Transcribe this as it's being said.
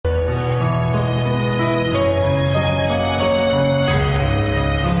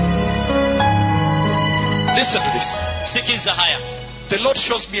Sikiza haya. The Lord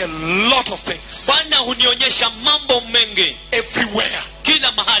shows me a lot of things. Bwana hunionyesha mambo mengi Everywhere.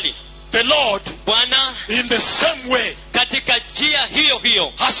 kila mahali. The Lord, Bwana in the same way, katika njia hiyo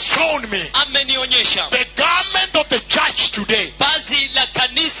hiyo has shown me amenionyesha the garment of the church today. vazi la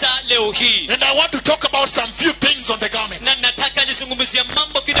kanisa leo hii. And I want to talk about some few things on the garment. Na nataka nizungumzie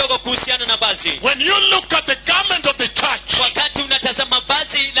mambo kidogo kuhusiana na vazi. When you look at the garment of the church Wakati unatazama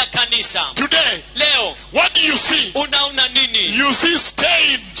vazi la kanisa today, leo, what do you see? unaona nini? You see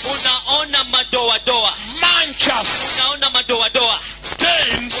stains, Unaona madoadoa. manchas, Unaona madoadoa.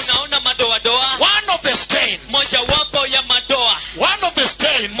 stains. Unaona madoadoa. One of the stains, Mojawapo ya madoa. one of the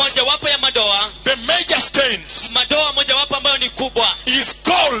stains, Mojawapo ya madoa. the major stains, Madoa mojawapo ambayo ni kubwa is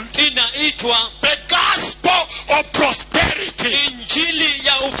called inaitwa the gospel of prosperity. injili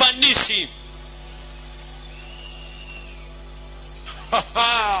ya ufanisi.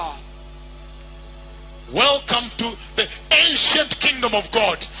 Welcome to the ancient kingdom of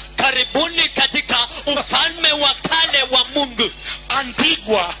God. Karibuni katika ufalme wa kale wa Mungu.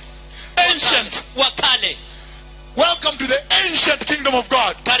 Antigua, ancient. Wa kale. Welcome to the ancient kingdom of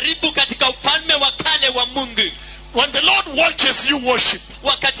God. Karibu katika ufalme wa kale wa Mungu. When the Lord watches you worship,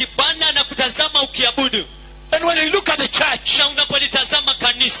 Wakati Bwana anakutazama ukiabudu, and when you look at the church na unapolitazama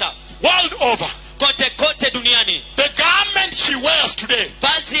kanisa world over, kote kote duniani, the garment she wears today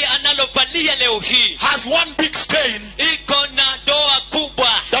vazi analovalia leo hii has one big stain iko na doa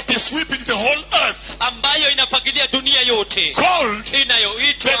kubwa that is sweeping the whole earth, ambayo inafagilia dunia yote, called the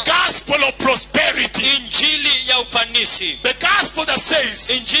inayoitwa gospel of prosperity. injili ya ufanisi. The gospel that says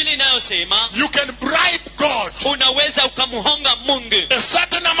Injili inayosema you can bribe God unaweza ukamhonga Mungu a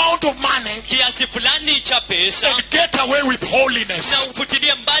certain amount of money kiasi fulani cha pesa and get away with holiness. na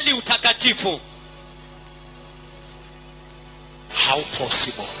ufutilie mbali utakatifu. How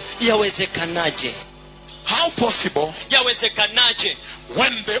possible? Yawezekanaje? How possible Yawezekanaje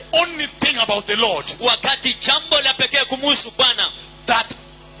when the only thing about the Lord wakati jambo la pekee kumuhusu Bwana that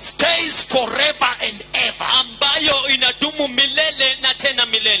stays forever and ever, ambayo inadumu milele na tena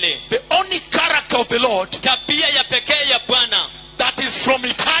milele, the only character of the Lord tabia ya pekee ya Bwana that is from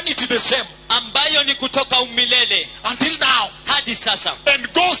eternity the same ambayo ni kutoka umilele until now hadi sasa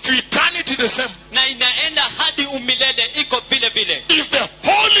and goes to eternity the same na inaenda hadi umilele iko vile vile, is the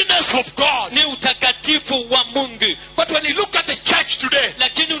holiness of God. ni utakatifu wa Mungu. But when you look at the church today,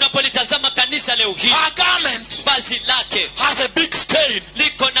 Lakini unapolitazama kanisa leo hii, her garment vazi lake has a big stain.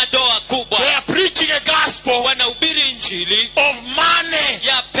 liko na doa They kubwa. are preaching a gospel Wanahubiri injili of money.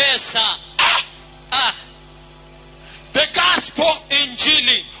 ya pesa. Ah, the gospel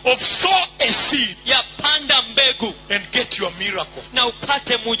Injili of sow a seed ya panda mbegu and get your miracle. na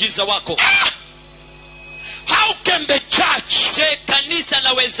upate muujiza wako. Ah, how can the church Je, kanisa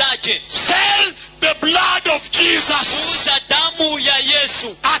lawezaje sell the blood of Jesus kuuza damu ya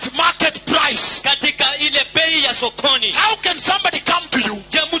Yesu at market price? katika ile bei ya sokoni? How can somebody come to you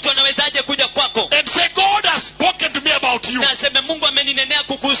Je, mtu anawezaje kuja kwako and say, God has spoken to me about you, na aseme Mungu ameninenea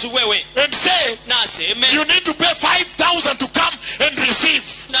kukuhusu wewe, and say na aseme you need to pay 5,000 to come and receive?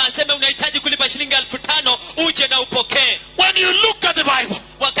 na aseme unahitaji kulipa shilingi 5,000 uje na upokee? When you look at the Bible,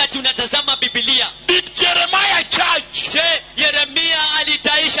 Wakati unatazama Biblia, did Jeremiah charge? je, Yeremia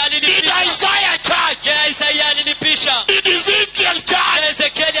alitaisha, Did alilipisha? Isaiah charge? Je, Isaia alilipisha? Did Ezekiel Je, charge?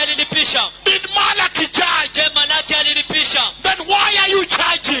 Ezekieli alilipisha? Did Malachi charge? Je, Malaki alilipisha? Then why are you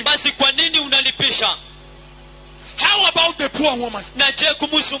charging? Basi kwa nini unalipisha? How about the poor woman, Na je,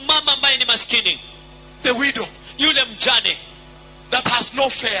 kumuhusu mama ambaye ni maskini, the widow yule mjane that has no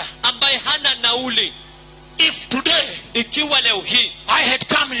fare? ambaye hana nauli? If today Ikiwa leo hii I had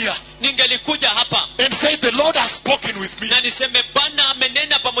come here ningelikuja hapa and said the Lord has spoken with me na niseme Bwana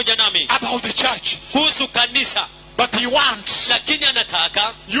amenena pamoja nami about the church, kuhusu kanisa, but he wants lakini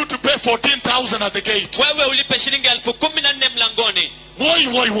anataka you to pay 14,000 at the gate. wewe ulipe shilingi 14,000 mlangoni. Woi,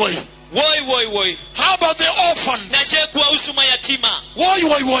 woi, woi. Woi woi woi. How about the orphans? Na je, kuwahusu mayatima? Woi,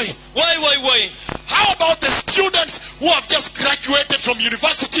 woi, woi. Woi woi woi. How about the students who have just graduated from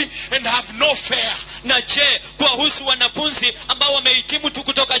university and have no fare? Na je, kuwahusu wanafunzi ambao wamehitimu tu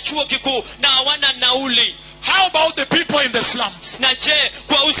kutoka chuo kikuu na hawana nauli? How about the people in the slums? Na je,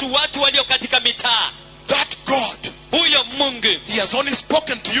 kuwahusu watu walio katika mitaa? That God, Huyo Mungu he has only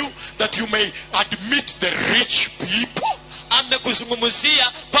spoken to you that you may admit the rich people.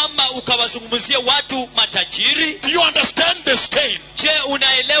 amekuzungumzia kwamba ukawazungumzie watu matajiri. Do you understand the stain? Je,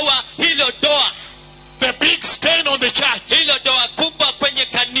 unaelewa hilo doa? The big stain on the church. Hilo doa kubwa kwenye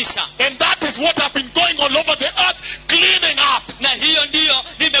kanisa. And that is what have been going all over the earth, cleaning up. Na hiyo ndiyo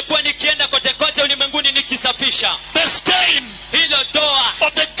nimekuwa nikienda kote kote ulimwenguni nikisafisha. The stain Hilo doa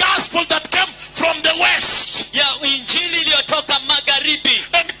of the gospel that came from the west. ya injili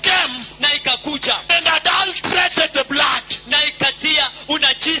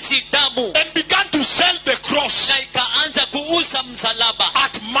ikanajisi damu and began to sell the cross na ikaanza kuuza msalaba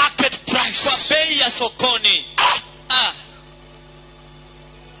at market price. kwa bei ya sokoni.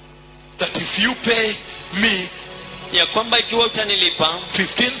 That if you pay me Ya kwamba ikiwa utanilipa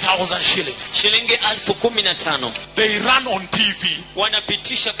 15,000 shillings, shilingi 15,000 they run on TV,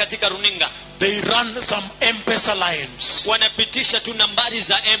 wanapitisha katika runinga, they run some M-Pesa lines. wanapitisha tu nambari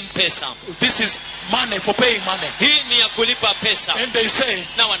za M-Pesa. This is money for paying money. Hii ni ya kulipa pesa. And they say,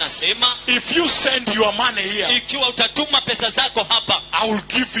 Na wanasema if you send your money here, ikiwa utatuma pesa zako hapa, I will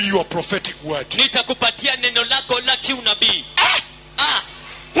give you a prophetic word. nitakupatia neno lako la kiunabii.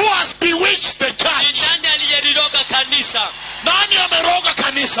 Who has bewitched the Ni church? nani aliyeliroga kanisa? Nani ameroga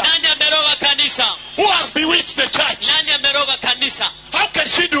kanisa? Nani ameroga kanisa? Who has bewitched the church? Nani ameroga kanisa? How can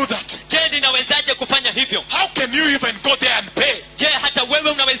she do that? Je, ninawezaje kufanya hivyo? How can you even go there and pay? Je, hata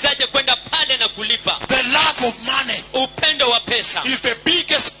wewe unawezaje kwenda pale na kulipa? The love of money Upendo wa pesa is the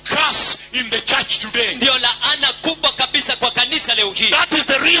biggest curse in the church today. ndio laana kubwa kabisa kwa kanisa leo hii. That is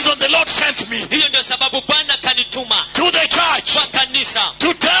the reason the Lord sent me Hiyo ndio sababu Bwana kanituma to the church kwa kanisa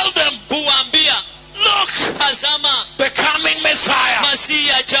to tell them, kuwaambia, look, tazama the coming Messiah,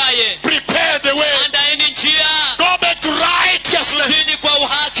 Masihi ajaye, prepare the way, andaeni njia, go back to righteousness rudini kwa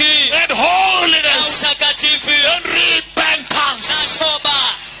uhaki and na holiness utakatifu and repentance. na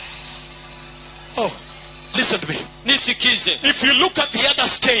toba. Oh, listen to me. Nisikize, If you look at the other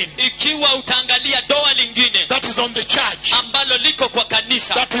stain ikiwa utaangalia doa lingine that is on the church, ambalo liko kwa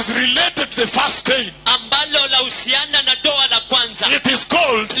kanisa, that is related to the first stain, ambalo la husiana na doa la kwanza, it is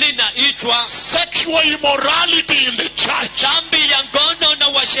called linaitwa sexual immorality in the church. dhambi ya ngono na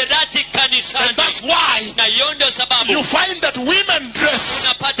uasherati And kanisani. that's why Na hiyo ndio you sababu find that women dress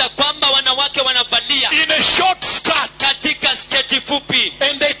unapata kwamba wanawake wanavalia in a short skirt katika sketi fupi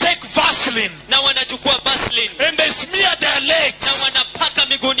and they take Vaseline na wanachukua Vaseline and they smear their legs na wanapaka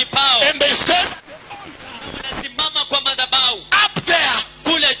miguuni pao, and they stand wanasimama kwa madhabahu up there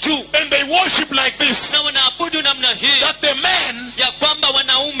kule juu and they worship like this, na wanaabudu namna hii that the men ya kwamba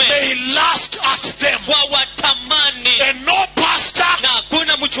wanaume may lust at them, wawatamani, and no pastor na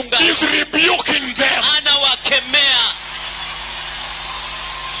hakuna mchungaji is rebuking them. anawakemea.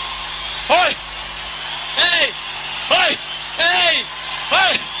 Oi, Hey, oi, hey,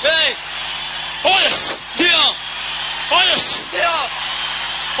 oi, hey, oh yes, ndio, oh yes, ndio,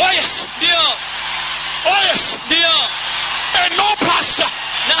 oh yes, ndio, oh yes, ndio, and no pastor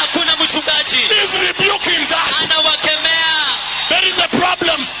na hakuna mchungaji is rebuking that. anawakemea. There is a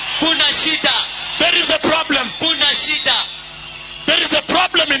problem. Kuna shida, There is a problem. kuna shida, There is a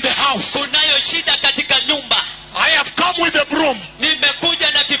problem in the house. kunayo shida katika nyumba. I have come with a broom.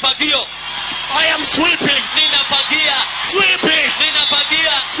 Nimekuja na kifagio, I am sweeping, ninafagia, sweeping,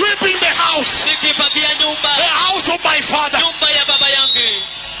 ninafagia, sweeping the house. nikifagia The nyumba, house of my father. nyumba ya baba yangu.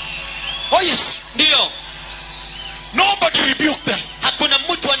 Oh yes. Ndio, Nobody rebuked them. hakuna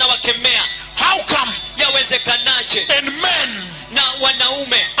mtu anawakemea. How come? Yawezekanaje? And men Na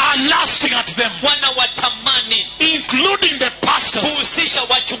wanaume are lusting at them, wanawatamani, including the pastors. kuhusisha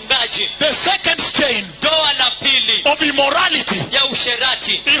wachungaji. The second stain Doa la pili of immorality ya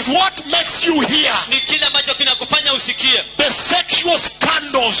usherati is what makes you hear ni kile ambacho kinakufanya usikie the sexual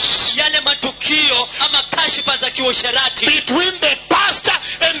scandals yale matukio ama kashifa za kiusherati between the pastor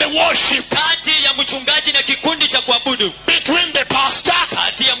and the worship, kati ya mchungaji na kikundi cha kuabudu, between the pastor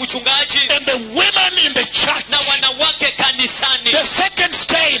kati ya mchungaji and the women in the church. na wanawake kanisani. The second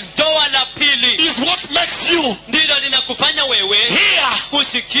stain Doa la pili is what makes you ndilo linakufanya wewe hear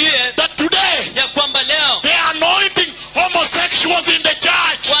usikie that today ya kwamba leo they are anointing homosexuals in the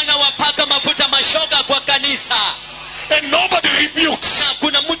church wanawapaka mafuta mashoga kwa kanisa and nobody rebukes. na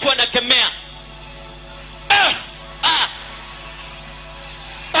kuna mtu anakemea. Ah, Ah,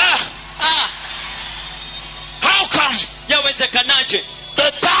 ah, ah, how come? yawezekanaje?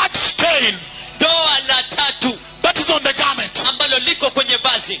 The third stain Doa la tatu that is on the garment, ambalo liko kwenye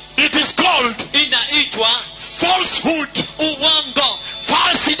vazi it is called inaitwa falsehood, uongo,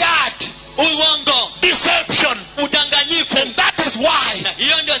 falsidad, uongo, deception. udanganyifu. And that is why Na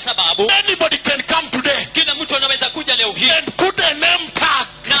hiyo ndio sababu anybody can come today kila mtu anaweza kuja leo hii and put a name tag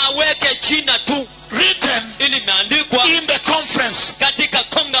na aweke jina tu written ili imeandikwa in the conference, katika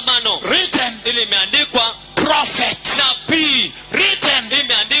kongamano, written ili imeandikwa prophet, nabii, written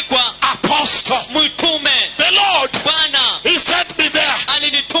imeandikwa apostle. mtume. The Lord, Bwana He sent me there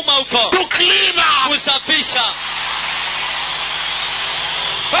alinituma huko to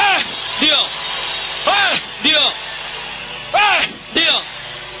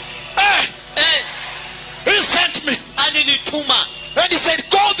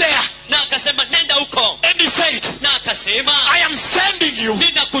you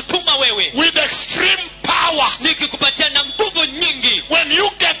ninakutuma wewe with extreme power. nikikupatia na nguvu nyingi. When you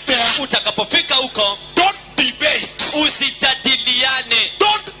get there, Utakapofika huko don't debate. usijadiliane,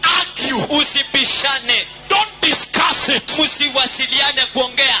 Don't argue. usibishane, Don't discuss it. usiwasiliane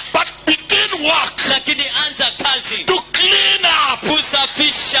kuongea, But begin work lakini anza kazi to clean up.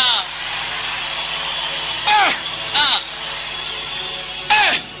 kusafisha. Eh, Ah,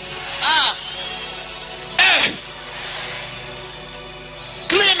 eh, ah, eh.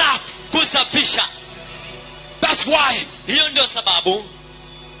 Clean up. kusafisha. That's why Hiyo ndio sababu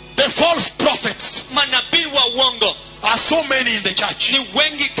the false prophets manabii wa uongo are so many in the church. ni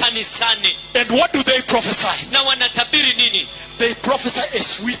wengi kanisani. And what do they prophesy? Na wanatabiri nini? They prophesy a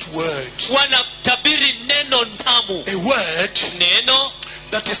sweet word. Wanatabiri neno tamu, A word neno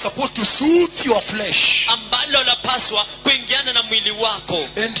that is supposed to soothe your flesh ambalo lapaswa kuingiana na mwili wako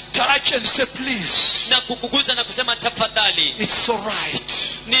and touch and say, please, na kukuguza na kusema tafadhali, it's all right.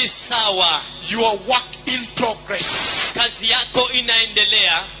 ni sawa, Your work in progress. kazi yako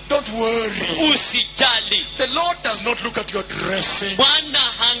inaendelea, Don't worry. usijali. The Lord does not look at your dressing. Bwana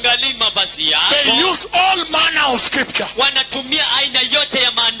haangalii mavazi They yako. use all manner of scripture. Wanatumia aina yote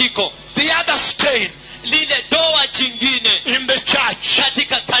ya maandiko. The other stain Lile doa jingine in the church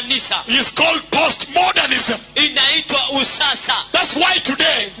katika kanisa is called postmodernism. inaitwa usasa. That's why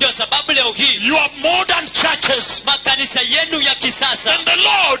today Ndio sababu leo hii you have modern churches. makanisa yenu ya kisasa, And the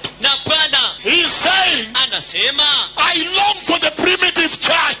Lord na Bwana is saying, anasema I long for the primitive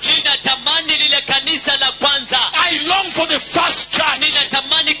church. ninatamani lile kanisa la kwanza, I long for the first church.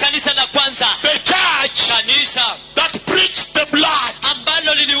 ninatamani kanisa la kwanza, The church kanisa that preached the blood.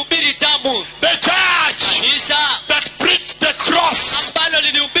 ambalo lilihubiri damu, The church kanisa that preached the cross. ambalo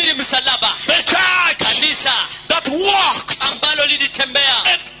lilihubiri msalaba, The church kanisa that walked ambalo lilitembea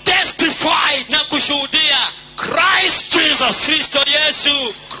and testified na kushuhudia Christ Jesus Kristo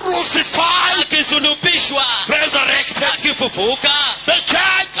Yesu crucified, akisulubishwa, resurrected. akifufuka, The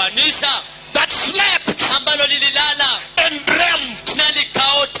church kanisa that slept ambalo lililala and dreamt na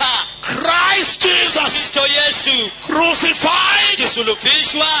likaota Christ Jesus Kristo Yesu crucified,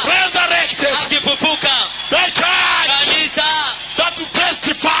 akisulubishwa, resurrected. akifufuka, The church kanisa that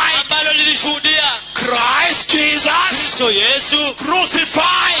testified ambalo lilishuhudia Christ Jesus Kristo Yesu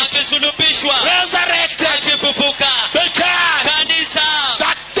crucified, akisulubishwa, resurrected. akifufuka, The church kanisa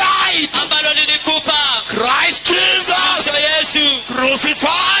that died ambalo lilikufa Christ Jesus Kristo Yesu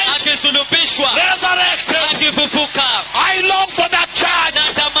crucified, akisulubishwa, resurrected. akifufuka. I long for that church.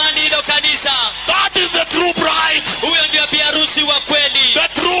 Natamani hilo kanisa. That is the true bride. Huyo ndio biharusi wa kweli, The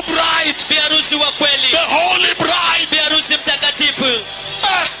true bride. biharusi wa kweli, The holy bride. biharusi mtakatifu.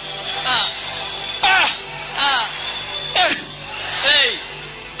 Eh, Ah, eh, ah, eh. hey,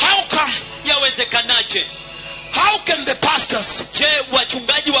 How come? yawezekanaje? How can the pastors Je,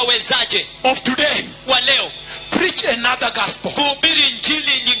 wachungaji wawezaje of today wa leo preach another gospel? kuhubiri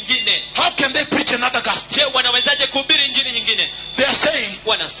injili nyingine? How can they preach another gospel? Je, wanawezaje kuhubiri injili nyingine? They are saying,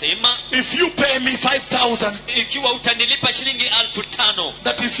 Wanasema if you pay me 5,000, ikiwa utanilipa shilingi 5,000,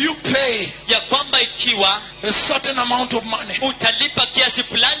 that if you pay ya kwamba ikiwa a certain amount of money, utalipa kiasi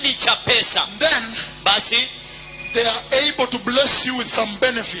fulani cha pesa, then basi they are able to bless you with some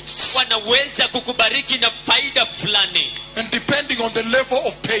benefits. wanaweza kukubariki na faida fulani, And depending on the level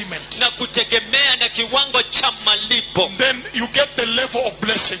of payment, na kutegemea na kiwango cha malipo, then you get the level of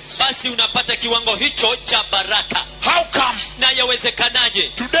blessings. basi unapata kiwango hicho cha baraka. How come Na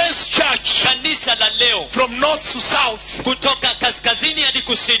yawezekanaje today's church, kanisa la leo from north to south, kutoka kaskazini hadi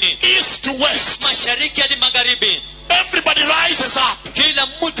kusini, east to west, mashariki hadi magharibi, everybody rises up? kila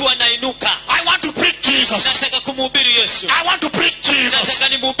mtu anainuka, I want to preach Jesus. nataka kumhubiri Yesu, I want to preach Jesus. nataka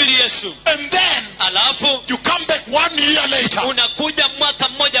nimhubiri Yesu. And then Alafu you come back 1 year later. unakuja mwaka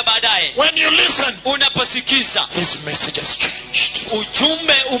mmoja baadaye, When you listen, unaposikiza his message has changed.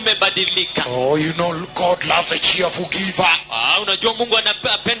 ujumbe umebadilika. Oh, you know, God loves a cheerful giver. Unajua Mungu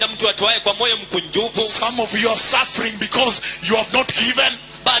anapenda mtu atoaye kwa moyo mkunjufu. Some of you are suffering because you have not given.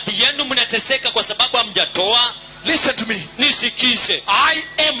 Baadhi yenu mnateseka kwa sababu hamjatoa. Listen to me. Nisikize, I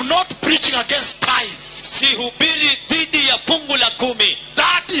am not preaching against tithe. sihubiri dhidi ya fungu la 10.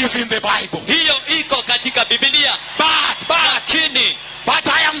 That is in the Bible. Hiyo iko katika Biblia,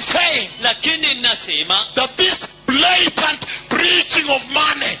 lakini nasema that this blatant preaching of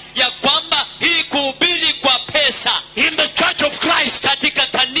money ya kwamba hii kuhubiri kwa pesa in the church of Christ katika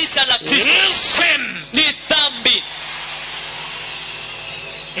kanisa la Kristo is sin. ni dhambi,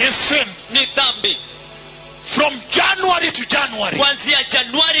 Is sin. ni dhambi. from January to January, kuanzia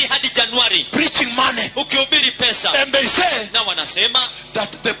Januari hadi Januari, preaching money. ukihubiri pesa. And they say Na wanasema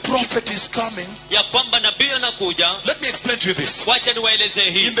that the prophet is coming. ya kwamba nabii anakuja. Let me explain to you this. Wacha niwaelezee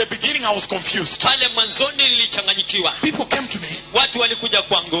In hii. the beginning I was confused. Pale mwanzoni nilichanganyikiwa. People came to me, Watu walikuja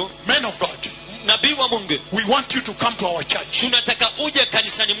kwangu, men of God, nabii wa Mungu, we want you to come to our church. tunataka uje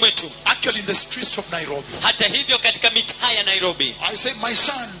kanisani mwetu. Actually in the streets of Nairobi. Hata hivyo katika mitaa ya Nairobi. I said, my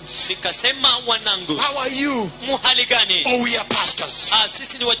sons, Nikasema, wanangu, how are you? muhali gani? Oh, we are pastors.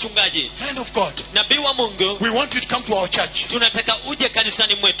 Sisi ni wachungaji. Men of God, Nabii wa Mungu, we want you to come to our church. tunataka uje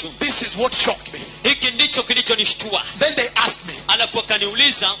kanisani mwetu. This is what shocked me. Hiki ndicho kilichonishtua. Then they asked me, Alafu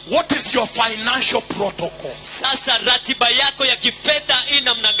akaniuliza, what is your financial protocol? sasa ratiba yako ya kifedha ii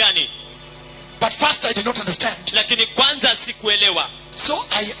namna gani? But first I did not understand. Lakini kwanza sikuelewa. So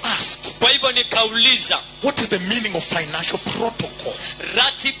I asked, Kwa hivyo nikauliza, what is the meaning of financial protocol?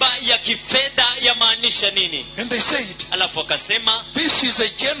 ratiba ya kifedha yamaanisha nini? And they said, Alafu akasema, this is a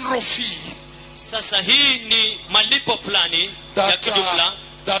general fee sasa hii ni malipo fulani ya that, kijumla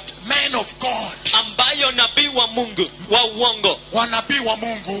that men of God, ambayo nabii wa Mungu wa uongo, wanabii wa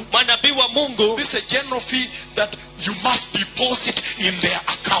Mungu, manabii wa Mungu, this is a general fee that you must deposit in their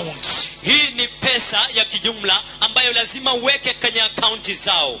accounts. hii ni pesa ya kijumla ambayo lazima uweke kwenye akaunti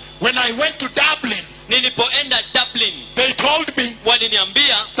zao. When I went to Dublin, Nilipoenda Dublin, they told me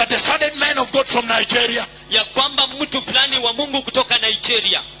waliniambia that a certain man of God from Nigeria, ya kwamba mtu fulani wa Mungu kutoka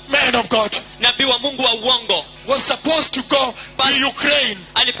Nigeria, man of God, nabii wa Mungu wa uongo, was supposed to go to Ukraine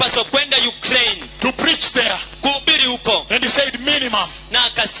alipaswa kwenda Ukraine to preach there. kuhubiri huko, And he said minimum na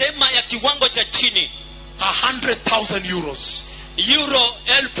akasema ya kiwango cha chini 100,000 euros. euro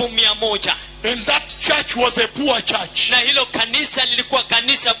 1,100. And that church was a poor church. Na hilo kanisa lilikuwa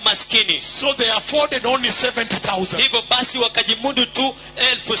kanisa maskini, So they afforded only 70,000 hivyo basi wakajimudu tu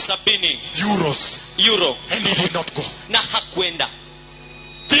 70,000 euros. euro, And he did not go. na hakwenda.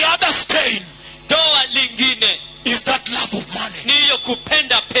 The other stain Doa lingine is that love of money. ni hiyo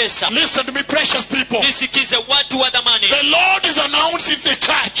kupenda pesa. Listen to me, precious people. Nisikize watu wa dhamani, The Lord is announcing